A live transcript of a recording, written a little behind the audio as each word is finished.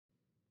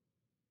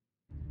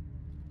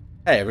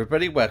Hey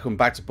everybody, welcome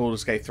back to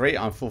Baldur's Gate 3.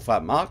 I'm Full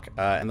Fat Mark.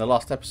 In the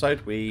last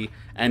episode we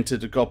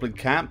entered a Goblin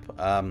camp.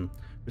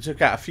 We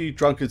took out a few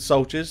drunken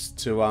soldiers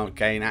to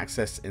gain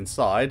access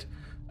inside.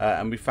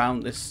 And we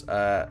found this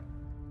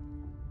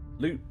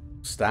loot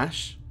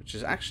stash, which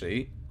is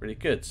actually really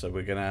good. So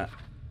we're going to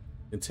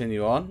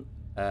continue on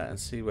and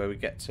see where we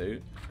get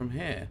to from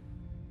here.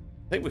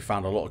 I think we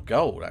found a lot of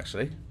gold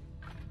actually.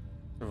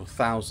 Several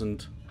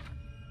thousand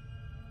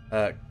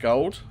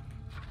gold.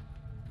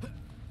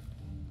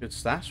 Good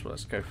stash. Well,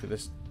 let's go through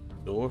this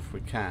door if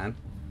we can.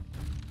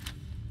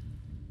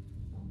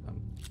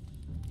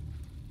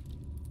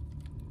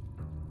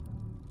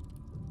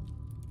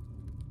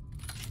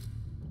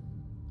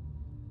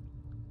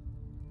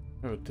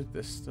 Whoever did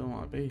this still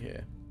might be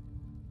here.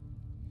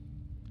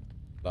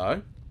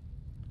 Hello?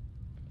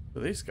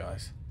 Who are these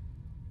guys?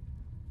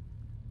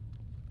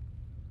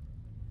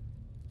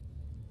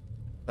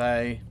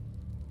 They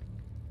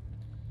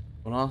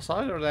on our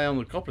side or are they on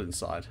the goblin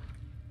side?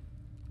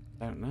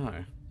 Don't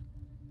know.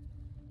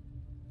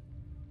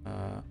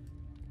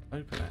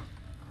 Open it.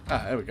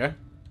 Ah, there we go.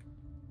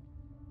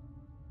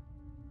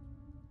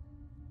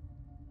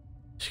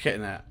 Just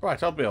getting there.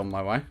 Right, I'll be on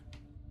my way.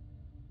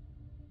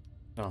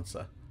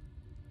 Answer.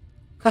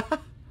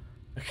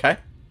 Okay.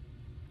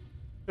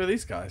 Who are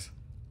these guys?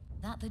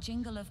 That the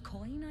jingle of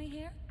coin I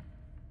hear?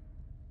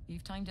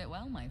 You've timed it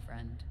well, my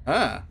friend.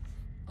 Ah.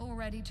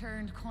 Already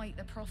turned quite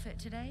the profit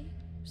today,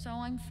 so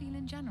I'm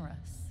feeling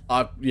generous.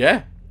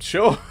 Yeah,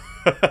 sure.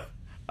 I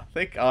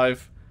think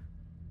I've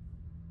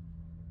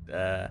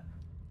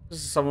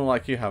this is someone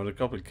like you having a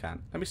goblin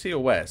can. Let me see your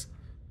wares.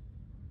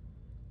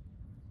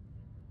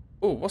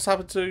 Oh, what's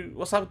happened to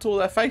all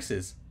their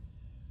faces?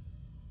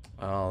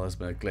 Oh, there's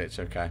been a glitch.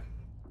 Okay.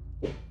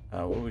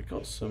 Well, we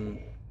got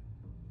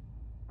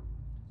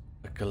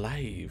a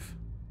glaive.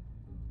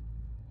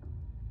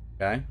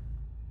 Okay.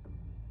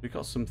 We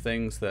got some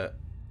things that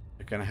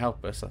are going to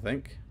help us, I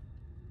think.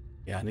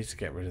 Yeah, I need to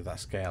get rid of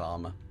that scale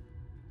armor.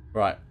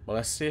 Right. Well,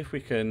 let's see if we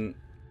can.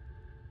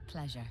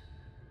 Pleasure.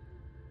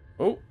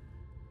 Oh.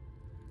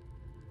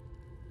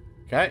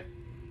 Okay.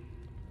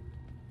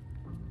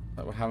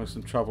 Like we're having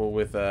some trouble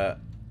with the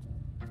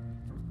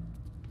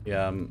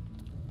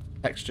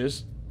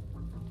textures.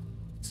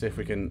 Let's see if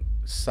we can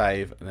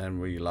save and then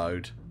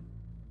reload.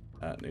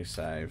 New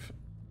save.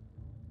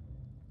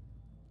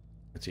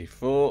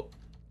 G4.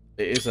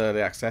 It is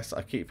early access.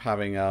 I keep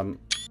having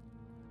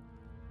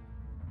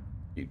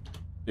you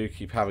do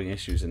keep having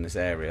issues in this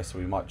area, so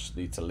we might just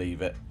need to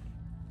leave it.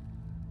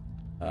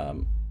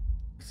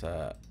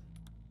 So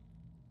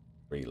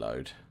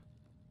reload.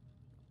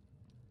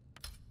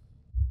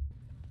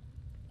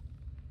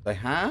 They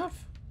have?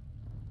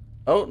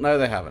 Oh, no,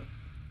 they haven't.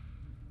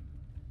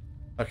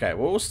 Okay,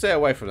 well, we'll stay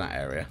away from that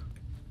area.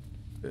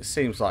 It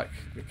seems like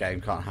the game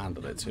can't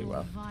handle it too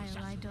well. Vile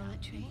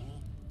idolatry.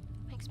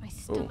 Makes my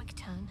stomach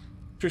turn.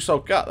 True Soul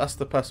Gut, that's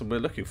the person we're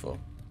looking for.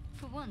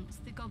 For once,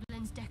 the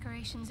goblin's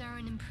decorations are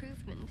an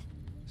improvement.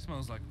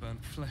 Smells like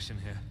burnt flesh in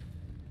here.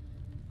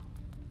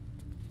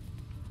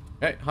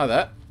 Okay, hi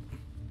there.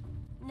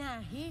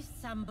 Now here's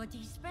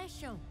somebody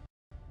special.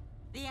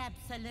 The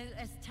Absolute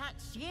has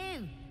touched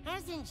you,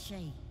 hasn't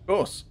she? Of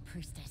course.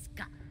 Priestess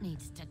Gut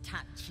needs to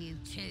touch you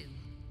too.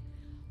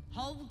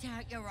 Hold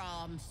out your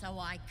arm so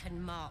I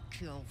can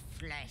mark your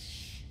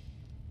flesh.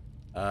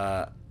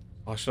 Why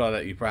should I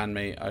let you brand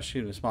me? I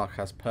assume this mark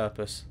has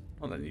purpose.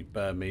 I'll let you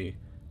burn me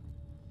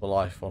for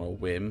life on a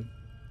whim.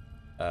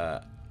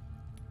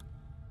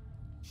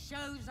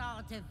 Shows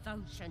our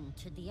devotion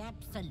to the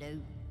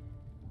Absolute.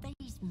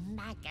 These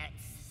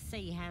maggots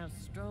see how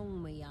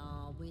strong we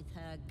are with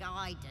her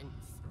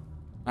guidance.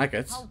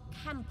 Maggots? Whole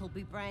camp will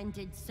be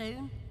branded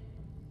soon.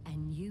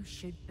 And you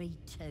should be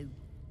too.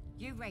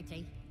 You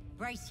ready?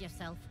 Brace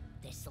yourself.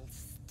 This'll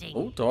sting.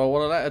 Oh, do I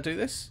want to let her do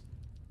this?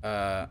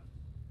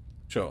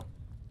 Sure.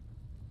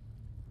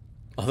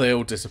 Oh, they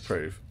all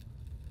disapprove.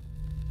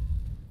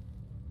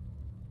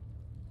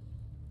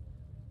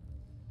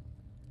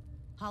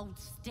 Hold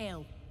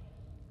still.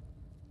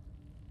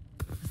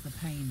 As the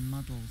pain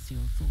muddles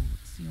your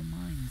thoughts, your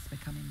minds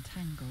become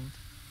entangled.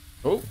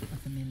 Oh. A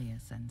familiar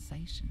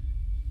sensation.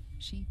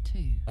 She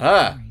too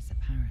carries a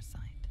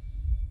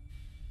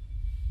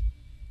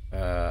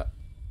parasite.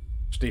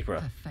 Deeper.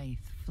 Her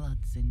faith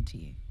floods into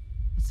you,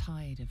 a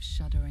tide of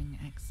shuddering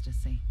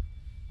ecstasy.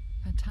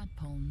 Her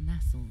tadpole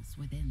nestles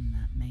within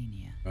that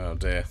mania. Oh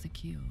dear.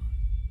 Secure,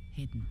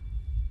 hidden.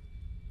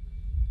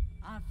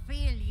 I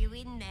feel you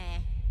in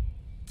there.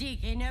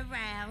 Digging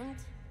around.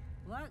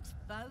 Works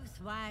both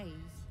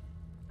ways.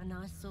 And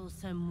I saw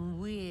some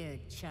weird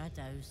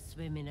shadows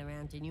swimming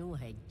around in your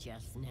head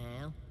just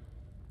now.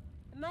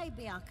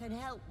 Maybe I can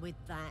help with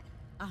that.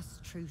 Us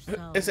true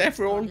souls. Has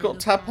everyone got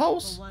look out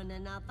tadpoles? for one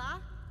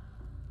another.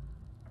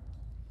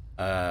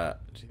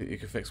 Do you think you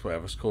can fix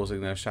whatever's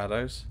causing those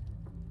shadows?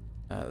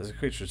 There's a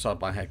creature inside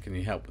my head. Can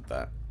you help with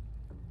that?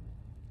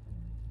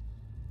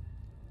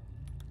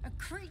 A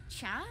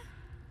creature?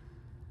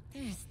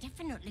 There's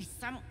definitely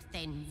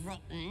something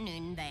rotten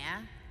in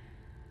there.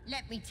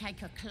 Let me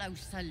take a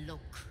closer look.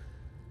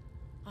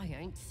 I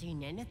ain't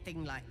seen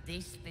anything like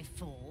this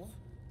before.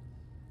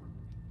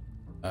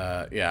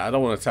 Yeah, I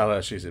don't want to tell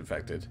her she's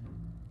infected.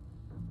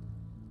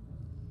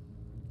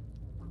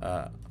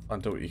 Find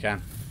out what you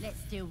can.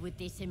 Let's deal with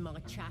this in my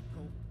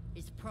chapel.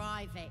 It's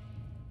private.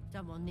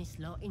 Don't want this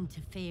lot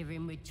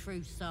interfering with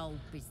true soul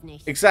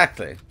business.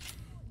 Exactly.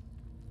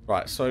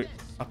 Right, so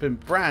I've been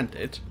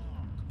branded.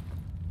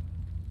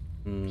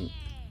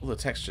 All the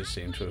textures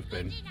seem to have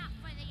been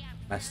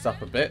messed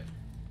up a bit.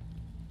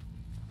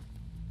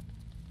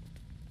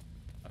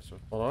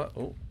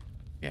 Oh,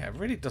 yeah, it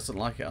really doesn't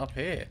like it up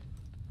here.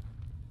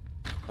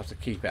 I have to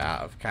keep it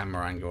out of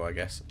camera angle, I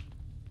guess.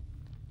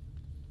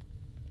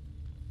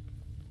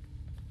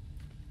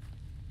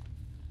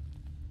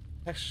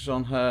 Textures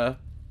on her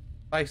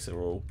face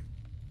are all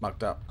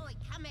mugged up. Oi,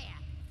 come here.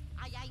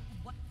 I ain't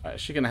Right,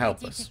 is she going to help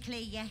ready us? to clear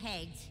your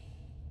head.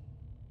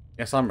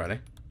 Yes, I'm ready.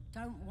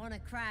 Don't want a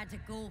crowd of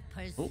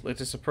gawpers. Oh, they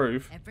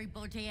disapprove.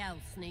 Everybody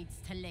else needs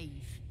to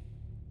leave.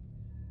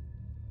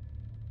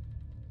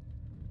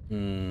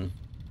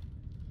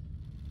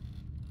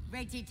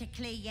 Ready to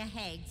clear your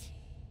head?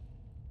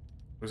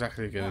 What's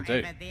exactly going to do?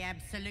 Whatever the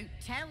Absolute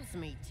tells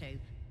me to.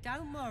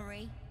 Don't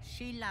worry,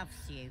 she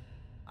loves you.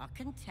 I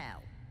can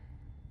tell.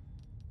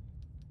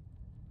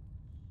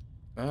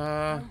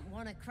 Don't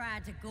want a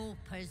crowd of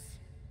gawpers.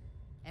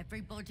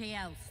 Everybody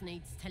else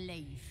needs to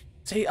leave.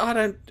 See, I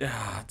don't...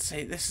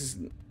 see, this is...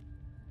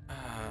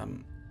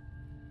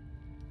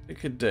 we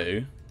could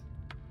do...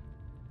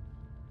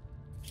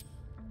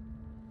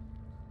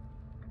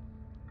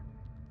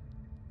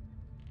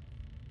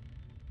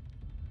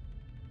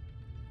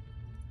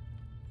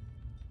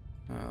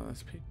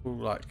 there's people,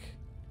 like,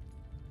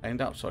 aimed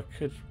up, so I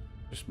could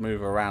just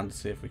move around to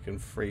see if we can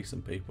free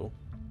some people.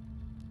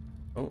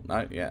 Oh,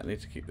 no, yeah, I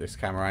need to keep this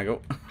camera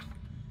angle.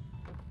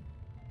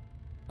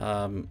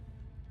 I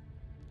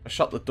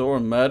shut the door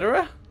and murder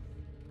her?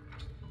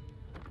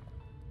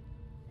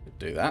 Could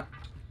do that.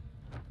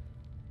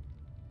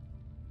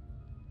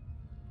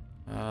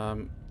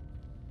 I'm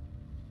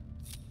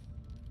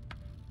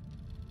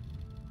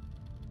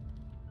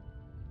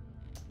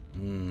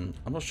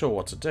not sure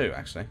what to do,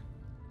 actually.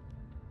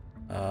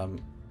 I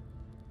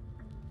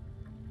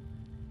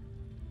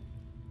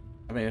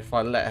mean, if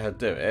I let her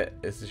do it,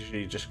 is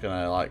she just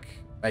gonna, like,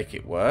 make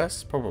it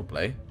worse?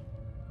 Probably.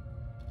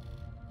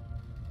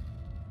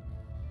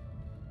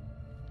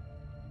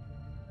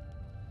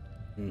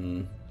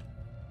 Maybe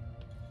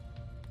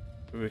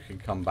we can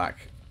come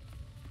back.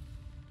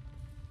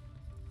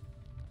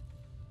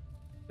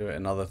 Do it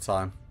another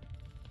time.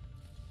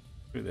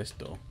 Through this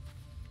door.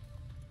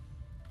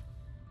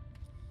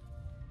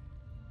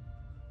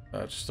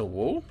 Just a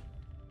wall?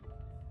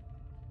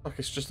 Like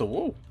it's just a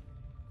wall.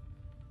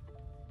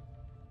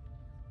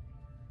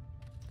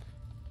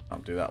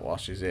 Can't do that while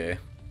she's here.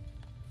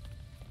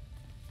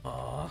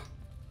 Ah.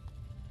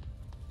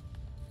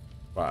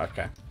 Right,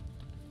 okay.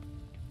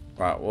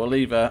 Right, we'll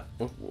leave her.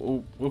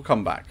 We'll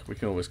come back. We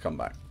can always come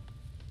back.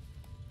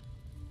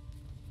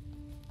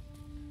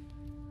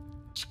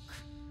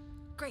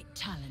 Great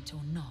talent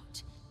or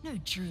not, no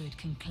druid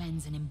can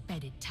cleanse an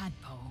embedded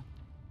tadpole.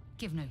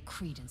 Give no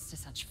credence to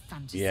such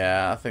fantasy.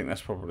 Yeah, I think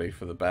that's probably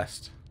for the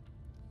best.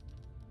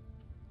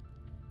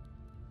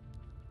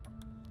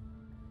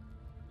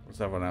 What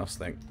does everyone else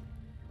think?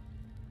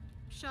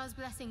 Shah's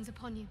blessings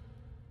upon you.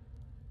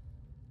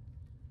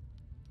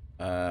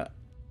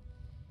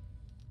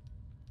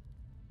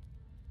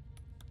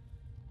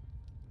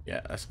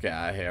 Yeah, let's get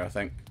out of here, I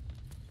think.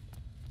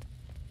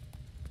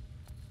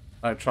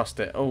 I don't trust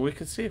it. Oh, we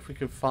could see if we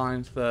could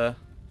find the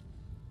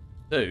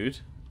dude.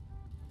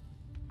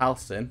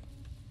 Halsin.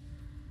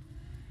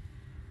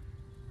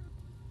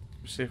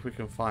 See if we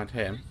can find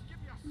him.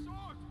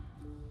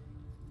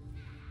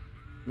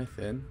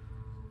 Mythin.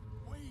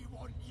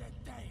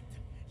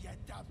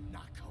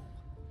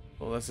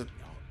 Well, there's a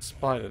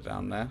spider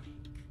down there.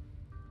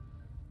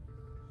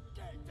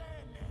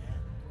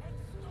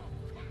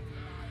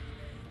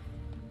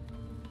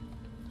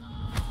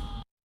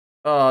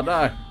 Oh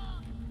no!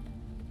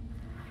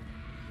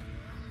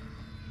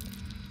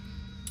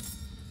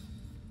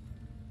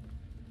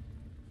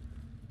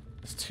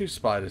 There's two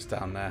spiders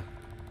down there.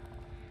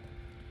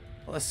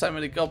 Well, there's so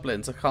many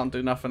goblins, I can't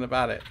do nothing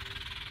about it.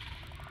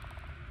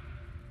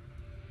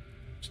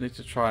 Just need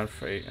to try and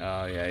free.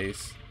 Oh yeah,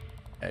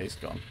 he's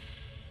gone.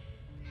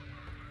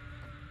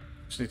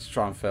 Just need to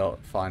try and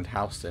find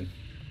Halsin.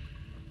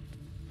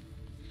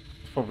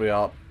 It's probably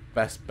our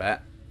best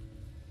bet.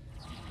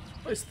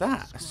 What is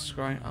that? A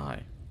scrying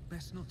eye.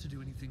 Best not to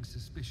do anything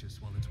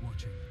suspicious while it's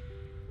watching.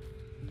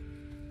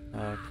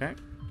 Okay.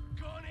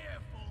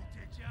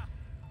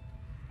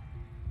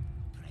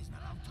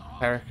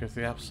 Cleric of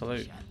the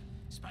Absolute.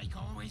 Spike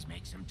always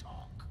makes him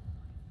talk.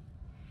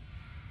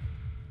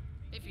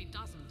 If he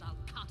doesn't, I'll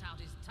cut out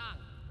his tongue.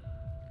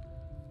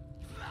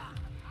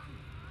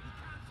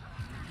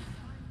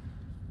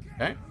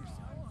 Okay.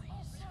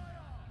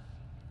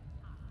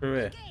 Through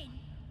here.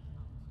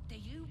 Do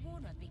you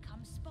want to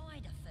become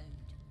spider food?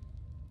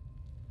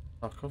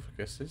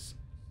 Sarcophaguses.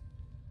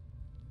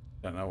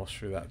 Don't know what's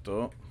through that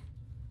door.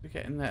 We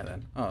get in there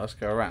then. Oh, let's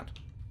go around.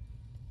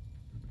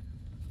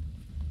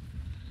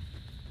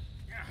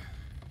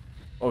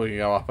 Or we can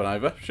go up and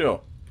over. Sure.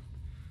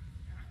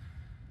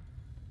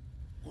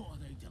 What are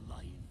they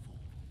delaying for?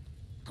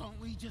 Can't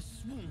we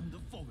just swarm the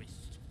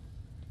forest?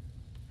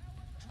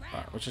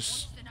 Right, we'll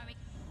just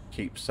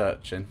keep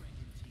searching.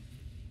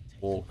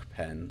 Walk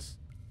pens.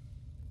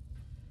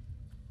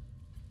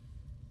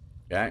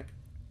 Okay.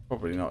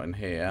 Probably not in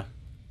here.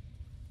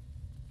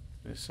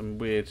 There's some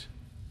weird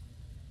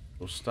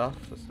stuff.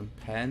 There's some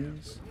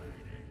pens.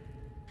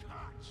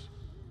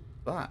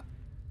 What's that?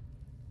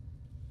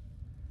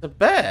 The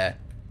bear.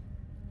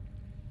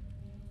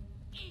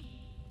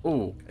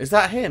 Oh, is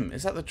that him?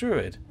 Is that the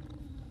druid?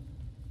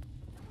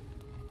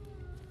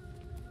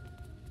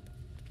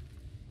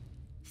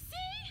 See?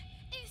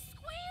 It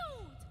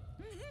squealed!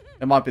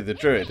 It might be the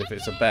druid if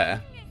it's a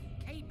bear.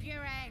 Keep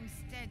your hands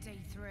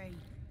steady, 3.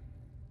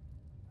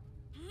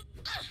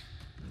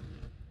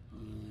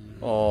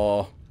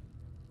 Or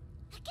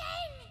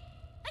Again!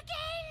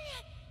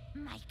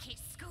 Make it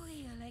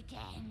squeal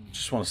again.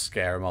 just want to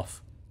scare him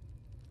off.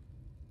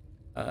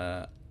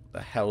 The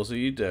hells are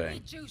you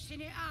doing?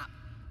 Juicing it up.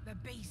 The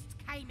beast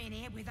came in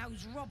here with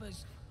those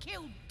robbers,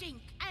 killed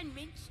Dink and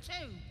Mince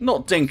too.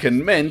 Not Dink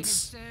and Mince.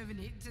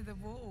 Serving it to the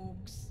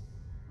wargs.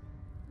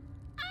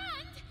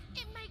 And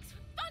it makes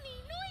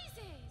funny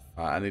noises.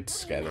 Alright, I need to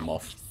scare them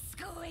off.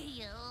 Squeal. Look,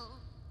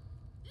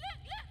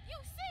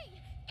 you'll see.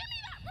 Give me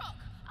that rock.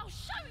 I'll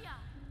show ya.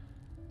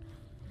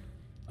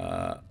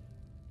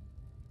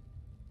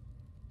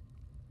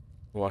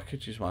 Well, I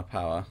could use my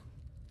power.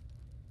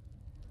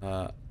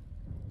 Leave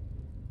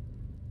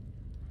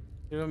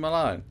him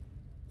alone.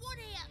 What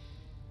here?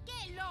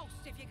 Get lost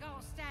if you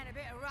can't stand a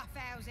bit of rough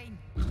housing.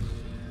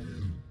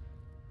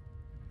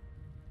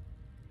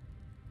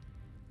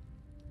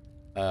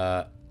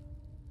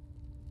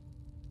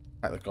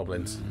 At the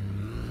goblins.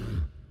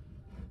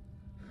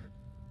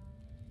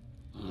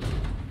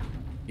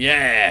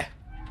 Yeah!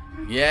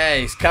 Yeah,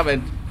 he's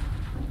coming.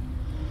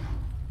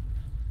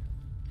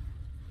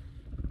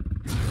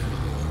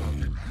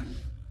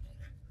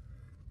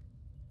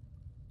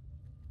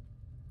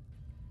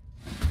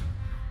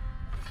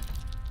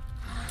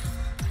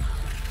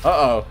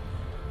 Uh-oh.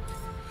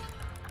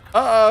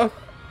 Uh-oh.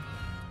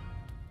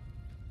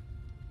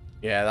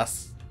 Yeah,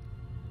 that's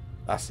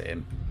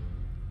him.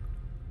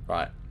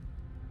 Right.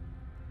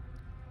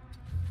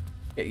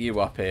 Get you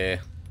up here.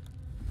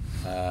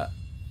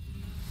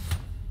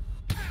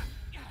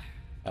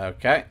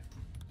 Okay.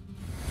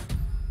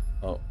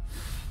 Oh.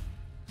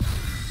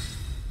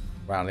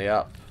 Rally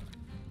up.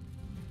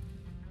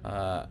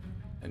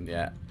 And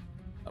yeah.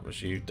 That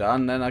was you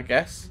done then, I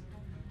guess.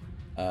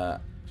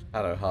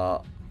 Shadow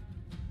Heart.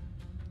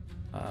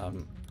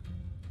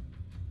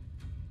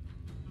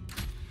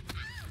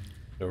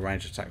 Do a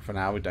range attack for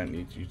now. We don't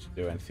need you to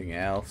do anything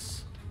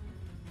else.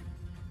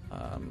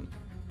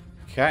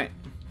 Okay.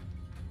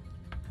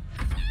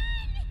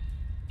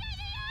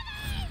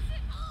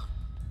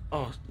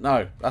 Oh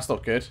no, that's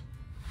not good.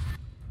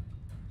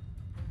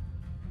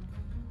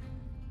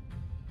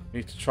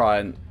 Need to try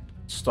and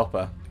stop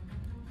her.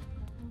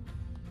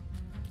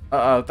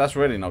 Uh-oh, that's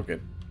really not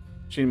good.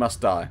 She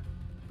must die.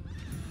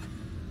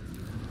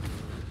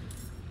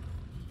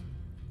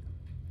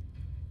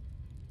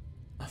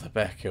 Oh, the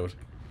bear killed.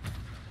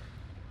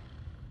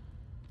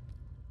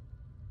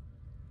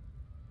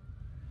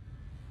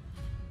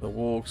 The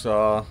wargs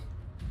are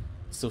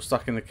still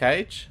stuck in the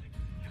cage.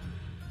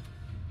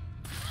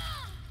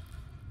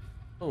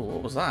 Oh,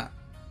 what was that?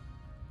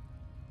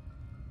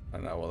 I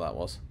don't know what that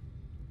was.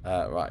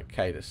 Right,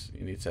 Cadus,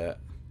 you need to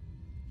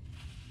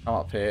come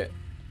up here.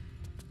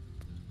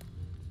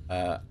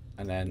 And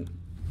then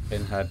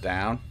pin her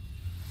down.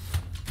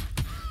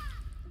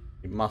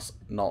 You must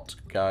not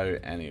go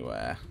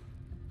anywhere.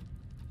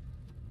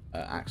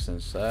 Action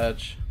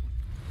Surge.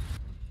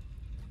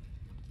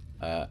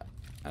 And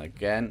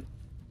again.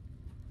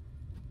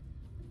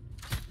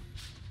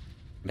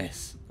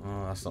 Miss.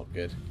 Oh, that's not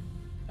good.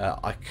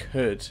 I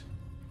could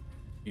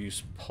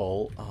use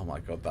pull. Oh my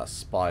god, that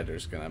spider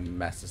is going to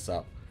mess us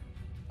up.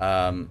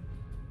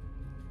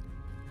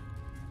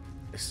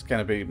 It's going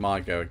to be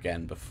my go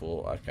again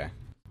before. Okay,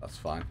 that's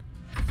fine.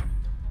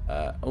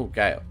 Oh,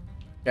 Gale.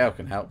 Gale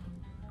can help.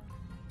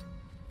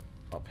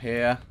 Up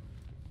here.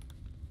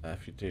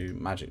 If you do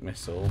magic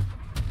missile,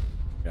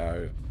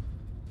 go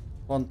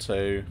 1,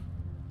 2,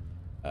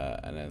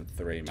 and then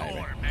 3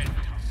 maybe.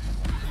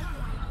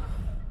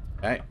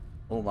 Okay,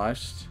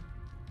 almost.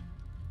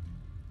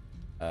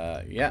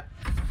 Yeah.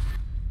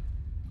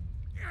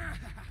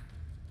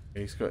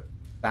 He's got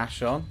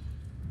dash on.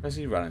 Where's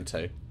he running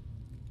to?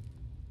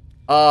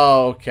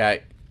 Oh,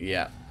 okay.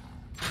 Yeah.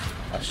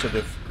 I should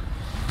have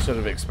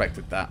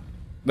expected that.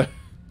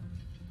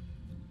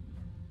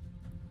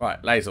 Right,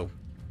 Lazel.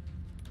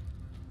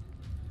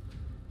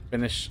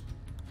 Finish.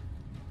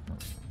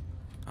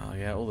 Oh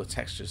yeah, all the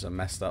textures are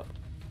messed up.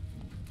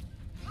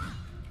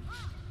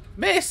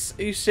 Miss!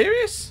 Are you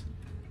serious?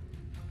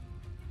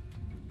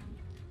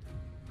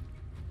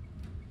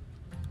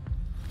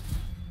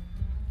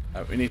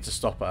 Oh, we need to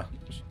stop her.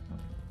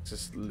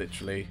 Just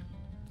literally.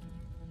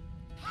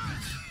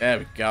 There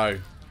we go.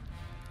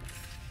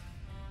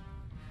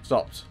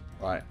 Stopped.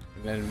 Right.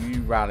 And then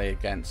you rally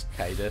against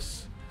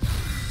Cadus.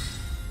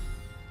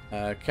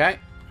 Okay.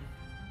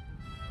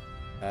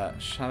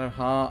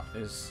 Shadowheart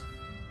is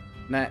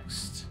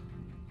next.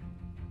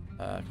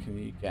 Can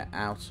you get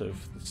out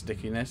of the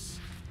stickiness?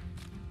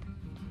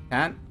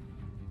 Can.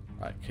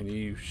 Right. Can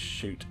you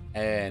shoot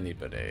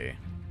anybody?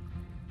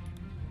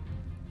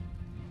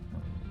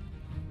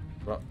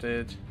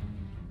 Corrupted.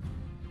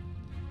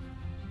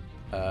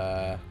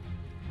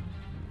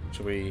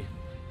 Should we...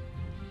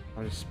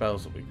 How many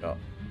spells have we got?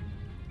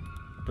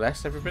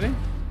 Bless everybody?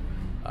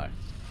 No.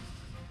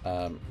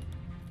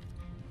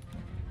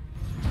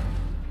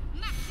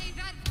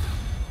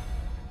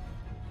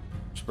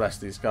 Just bless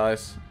these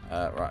guys.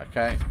 Right,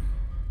 okay.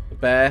 The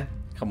bear.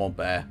 Come on,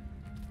 bear.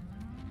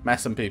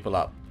 Mess some people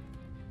up.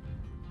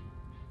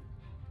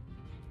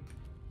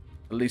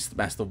 At least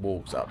mess the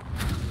walls up.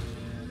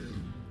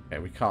 Okay,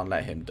 we can't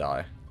let him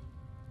die.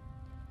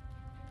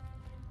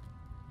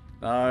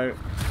 No.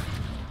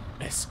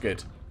 It's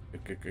good.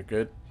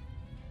 Good.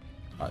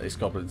 Right, this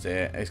goblin's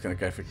here. He's going to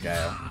go for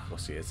Gale. Of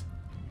course he is.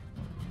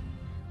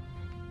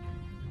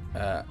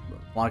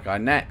 My guy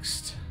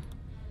next.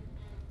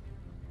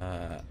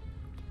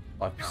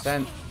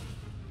 5%.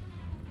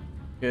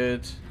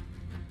 Good.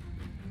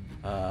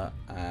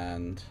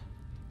 And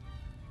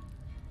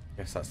I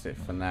guess that's it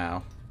for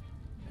now.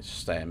 Let's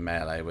just stay in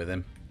melee with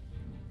him.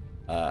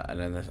 And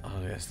then there's...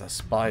 Oh, yes, that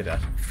spider.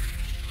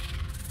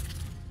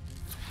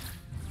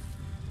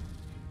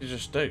 You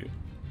just do.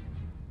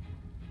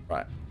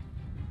 Right.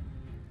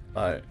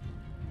 Oh.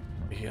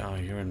 Yeah,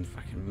 you're in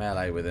fucking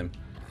melee with him.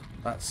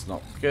 That's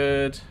not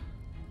good.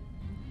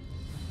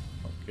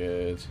 Not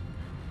good.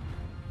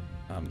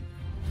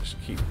 Just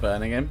keep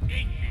burning him.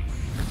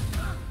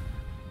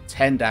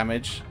 10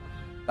 damage.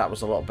 That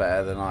was a lot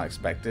better than I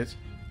expected.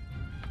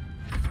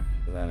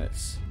 But then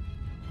it's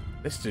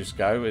this dude's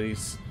go, and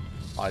he's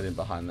hiding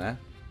behind there.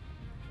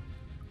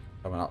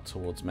 Coming up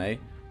towards me.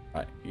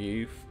 Right,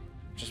 you've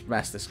just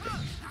messed this guy.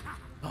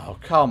 Oh,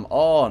 come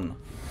on.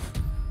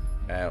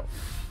 Out.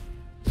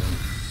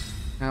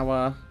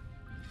 Power.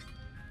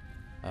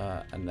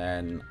 And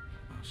then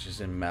she's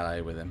in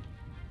melee with him.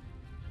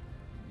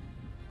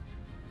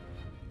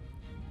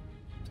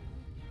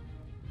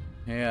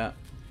 Here.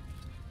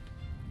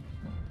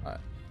 Right.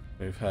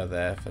 Move her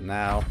there for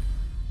now.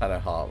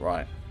 Shadowheart,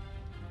 right.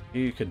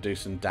 You could do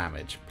some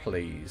damage.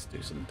 Please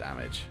do some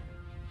damage.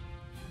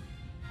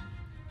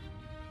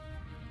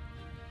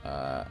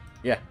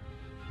 Yeah.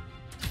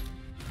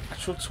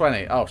 Actual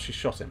 20. Oh, she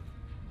shot him.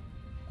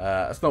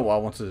 That's not what I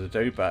wanted to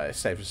do, but it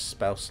saves a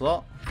spell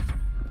slot.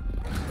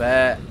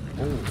 There.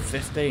 Ooh,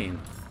 15.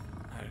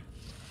 Oh.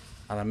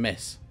 And a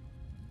miss.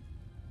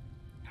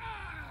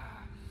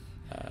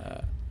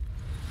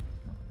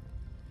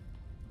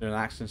 Do an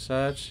action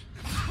surge.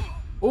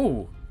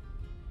 Ooh.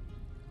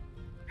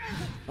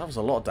 That was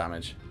a lot of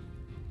damage.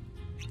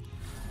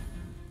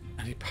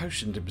 And he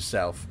potioned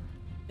himself.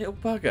 Little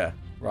bugger.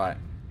 Right.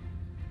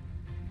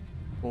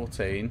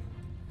 14.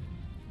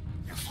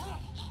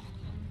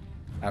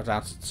 Now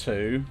down to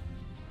 2.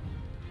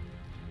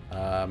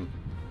 The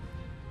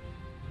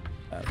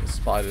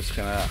spider's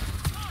gonna...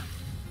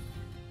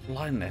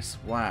 Blindness.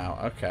 Wow,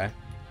 okay.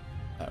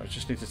 We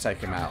just need to take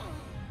him out.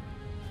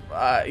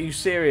 Are you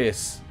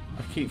serious?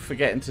 I keep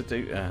forgetting to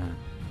do...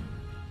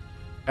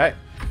 Okay.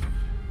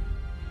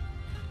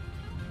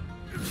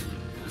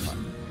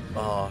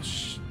 Oh,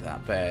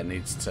 that bear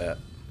needs to...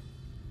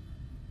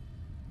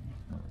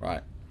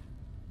 Right.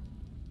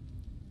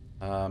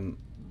 I don't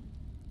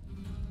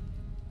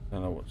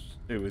know what to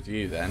do with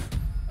you then.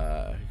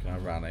 Who can I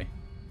rally?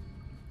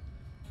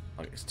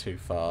 Like it's too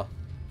far.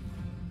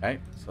 Okay,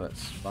 so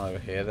let's fly over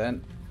here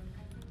then.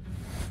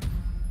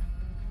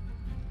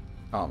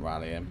 Can't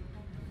rally him.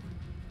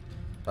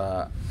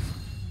 But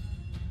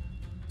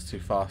it's too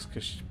fast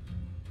because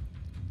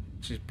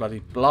she's bloody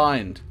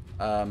blind.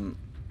 Can't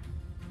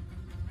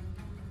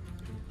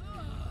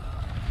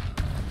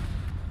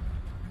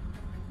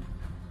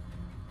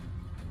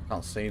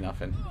see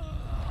nothing.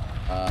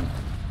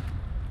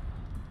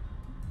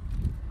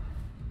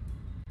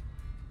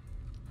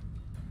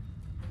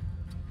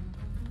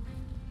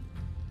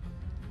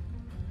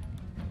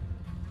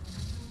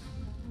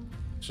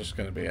 It's just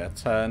going to be a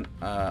turn.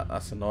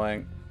 That's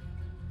annoying.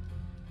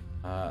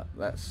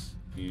 Let's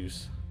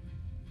use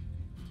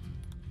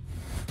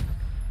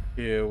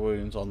cure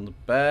wounds on the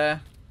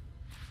bear.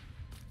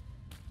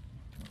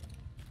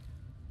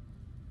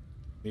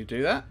 Can you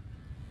do that?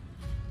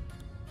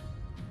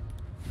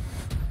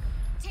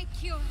 Take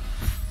your...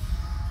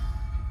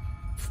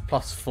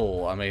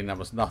 +4. I mean, that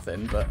was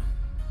nothing, but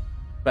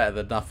better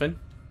than nothing.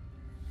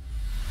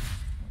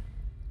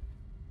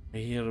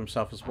 He healed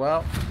himself as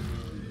well.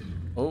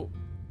 Oh,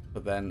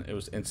 but then it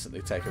was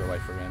instantly taken away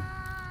from him.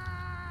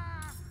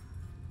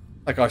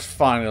 That guy's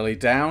finally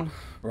down.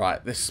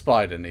 Right, this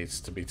spider needs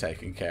to be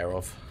taken care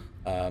of.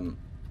 Come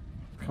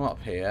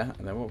up here,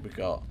 and then what we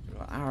got? We've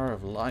got Arrow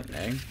of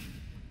Lightning.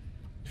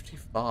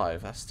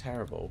 55. That's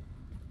terrible.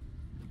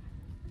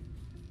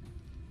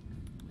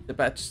 The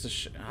better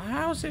just to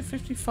how is it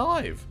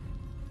 55?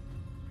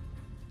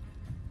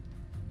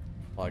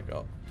 Oh my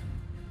god.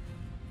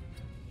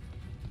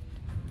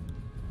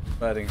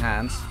 Burning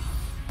hands.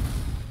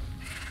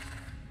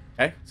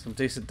 Okay, some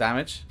decent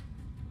damage.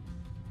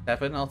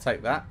 7, I'll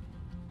take that.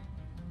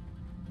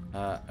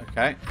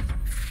 Okay.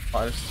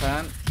 Spider's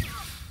turn.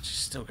 She's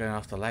still going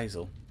after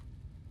Lae'zel.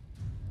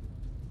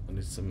 I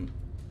need some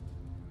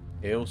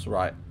heals.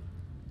 Right.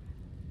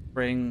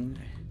 Bring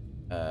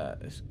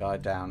this guy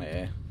down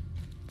here.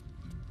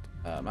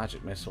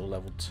 Magic missile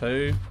level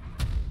 2.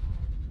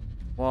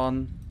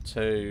 1,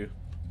 2,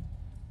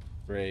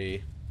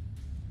 3.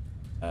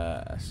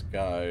 Let's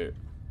go.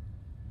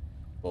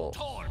 4.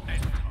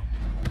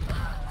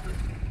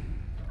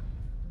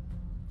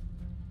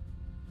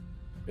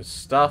 Good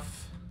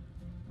stuff.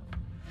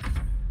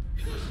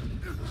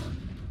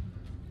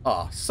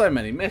 Oh, so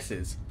many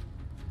misses.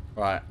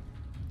 Right.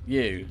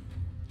 You.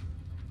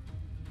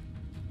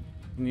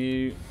 Can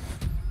you...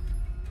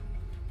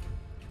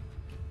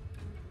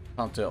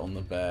 Can't do it on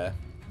the bear.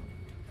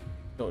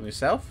 Do it on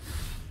yourself.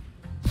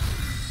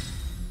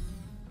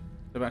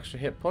 Some extra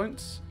hit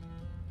points.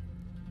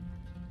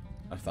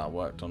 If that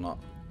worked or not.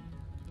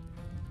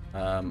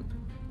 5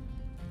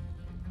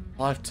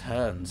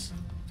 turns.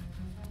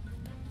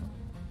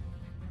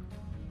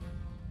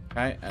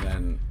 Okay, and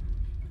then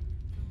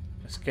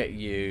let's get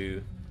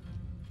you.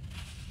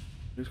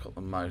 Who's got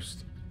the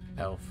most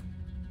health?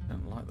 I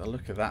don't like the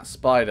look of that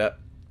spider.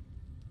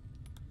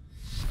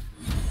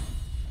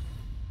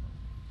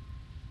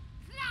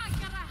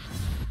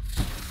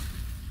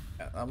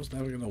 Yeah, that was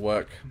never going to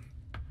work.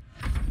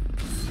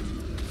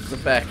 The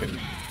bear can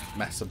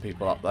mess some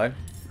people up though.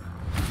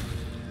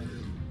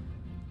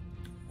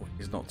 Oh,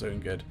 he's not doing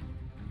good.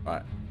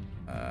 Right.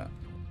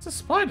 It's a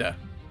spider.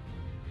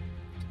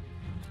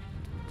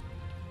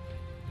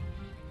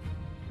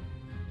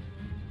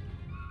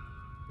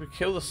 We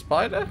kill the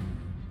spider?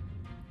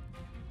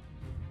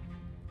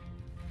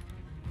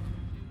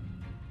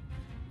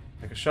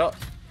 Take a shot.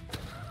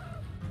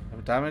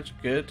 Have damage.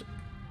 Good.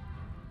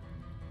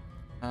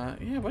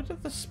 Yeah, where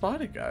did the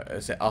spider go?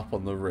 Is it up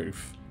on the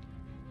roof?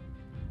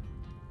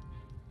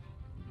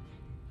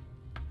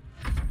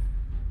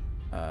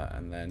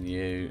 And then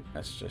you,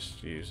 let's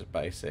just use a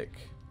basic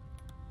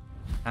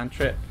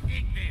cantrip.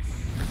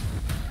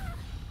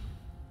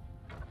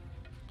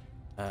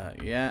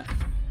 Yeah.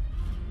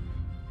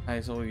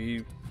 Hazel, are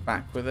you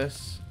back with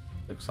us?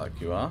 Looks like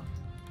you are.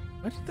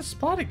 Where did the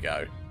spider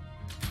go?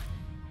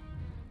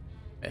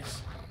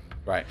 Miss.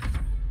 Right.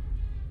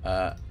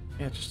 Yeah,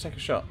 just take a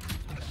shot.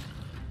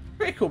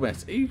 Critical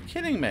miss. Are you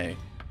kidding me?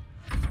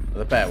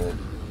 The bear will...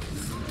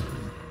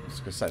 I was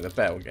going to say the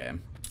bear will get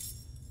him.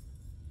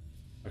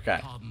 Okay.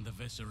 Pardon the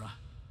viscera.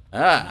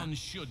 Ah. One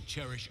should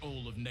cherish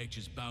all of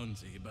nature's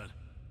bounty, but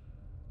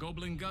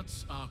goblin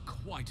guts are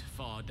quite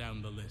far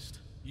down the list.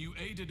 You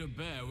aided a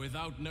bear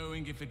without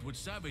knowing if it would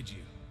savage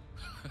you.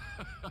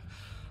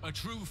 A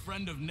true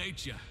friend of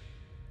nature.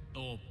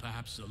 Or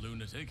perhaps a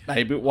lunatic.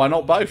 Maybe, why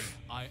not both?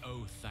 I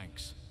owe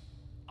thanks.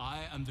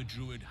 I am the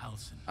Druid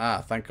Halsin.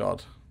 Ah, thank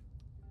God.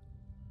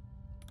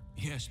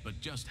 Yes,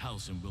 but just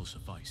Halsin will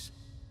suffice.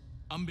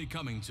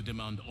 Unbecoming to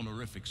demand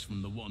honorifics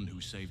from the one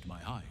who saved my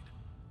hide.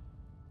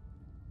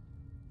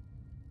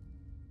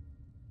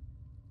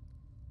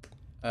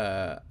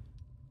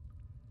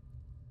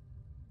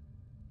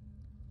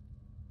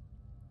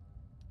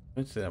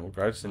 Incidental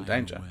growth's in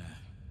danger. Aware.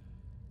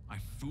 I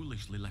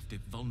foolishly left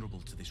it vulnerable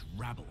to this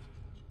rabble.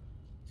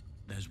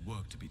 There's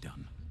work to be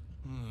done.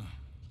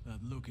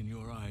 That look in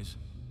your eyes.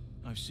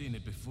 I've seen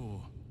it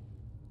before.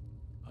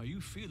 Are you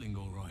feeling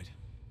all right?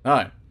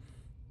 No.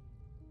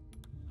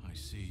 I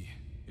see.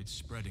 It's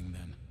spreading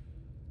then.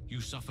 You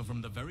suffer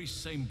from the very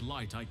same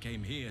blight I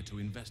came here to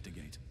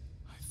investigate.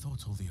 I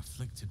thought all the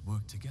afflicted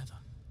worked together.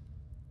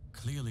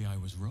 Clearly I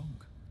was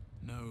wrong.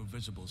 No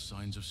visible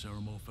signs of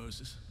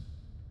ceremorphosis.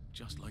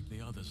 Just like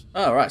the others.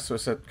 Oh, right, so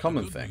it's a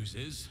common thing. The good thing. news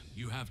is,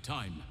 you have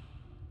time.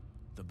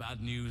 The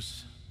bad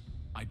news,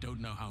 I don't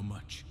know how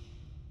much.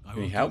 I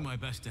will do my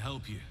best to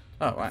help you.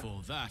 Oh, right.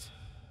 For that,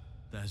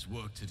 there's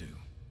work to do.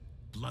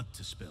 Blood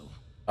to spill.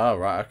 Oh,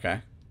 right,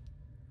 okay.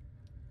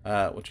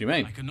 What do you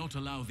mean? I cannot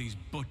allow these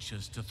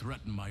butchers to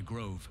threaten my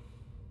grove.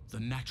 The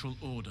natural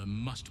order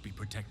must be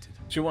protected.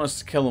 Do you want us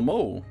to kill them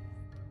all?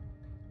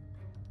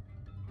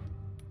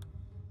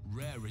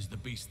 Rare is the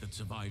beast that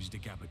survives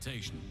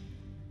decapitation.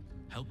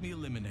 Help me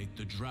eliminate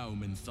the Drow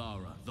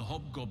Minthara, the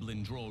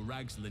Hobgoblin Draw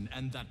Ragslin,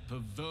 and that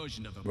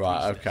perversion of a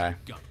priestess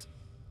gut.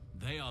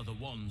 They are the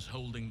ones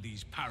holding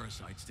these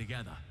parasites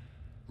together.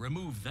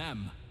 Remove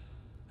them,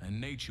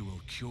 and nature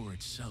will cure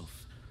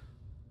itself.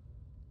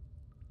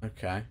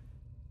 Okay.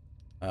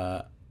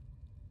 I'll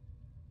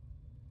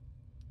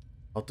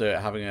do it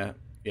having a...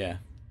 yeah.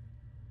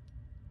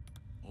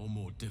 Or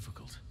more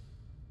difficult.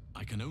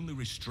 I can only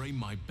restrain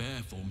my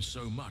bear form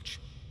so much.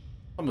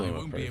 I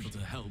won't be able to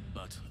help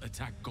but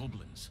attack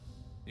goblins.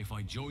 If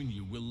I join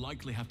you, we'll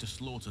likely have to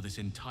slaughter this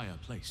entire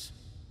place.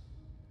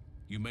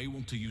 You may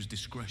want to use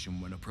discretion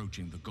when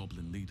approaching the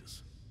goblin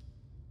leaders.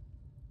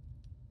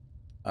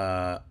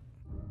 Okay,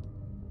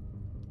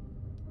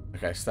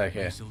 stay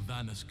here. May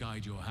Sylvanus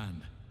guide your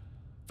hand.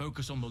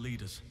 Focus on the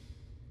leaders.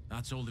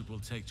 That's all it will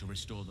take to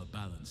restore the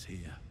balance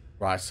here.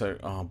 Right, so...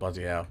 Oh,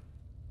 bloody hell.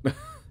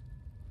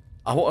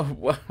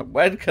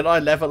 When can I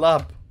level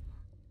up?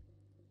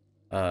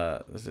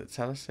 Does it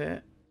tell us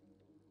here?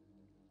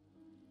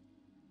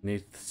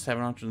 Need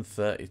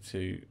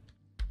 732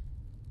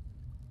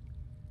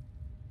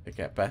 to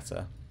get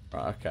better.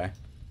 Right, okay.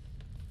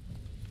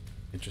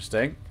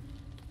 Interesting.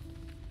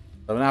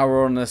 So now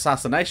we're on an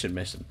assassination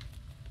mission.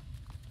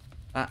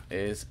 That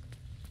is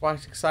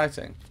quite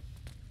exciting.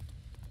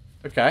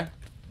 Okay.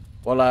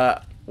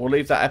 Well, we'll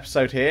leave that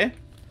episode here.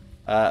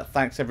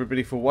 Thanks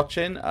everybody for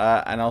watching,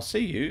 and I'll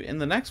see you in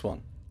the next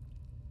one.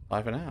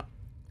 Bye for now.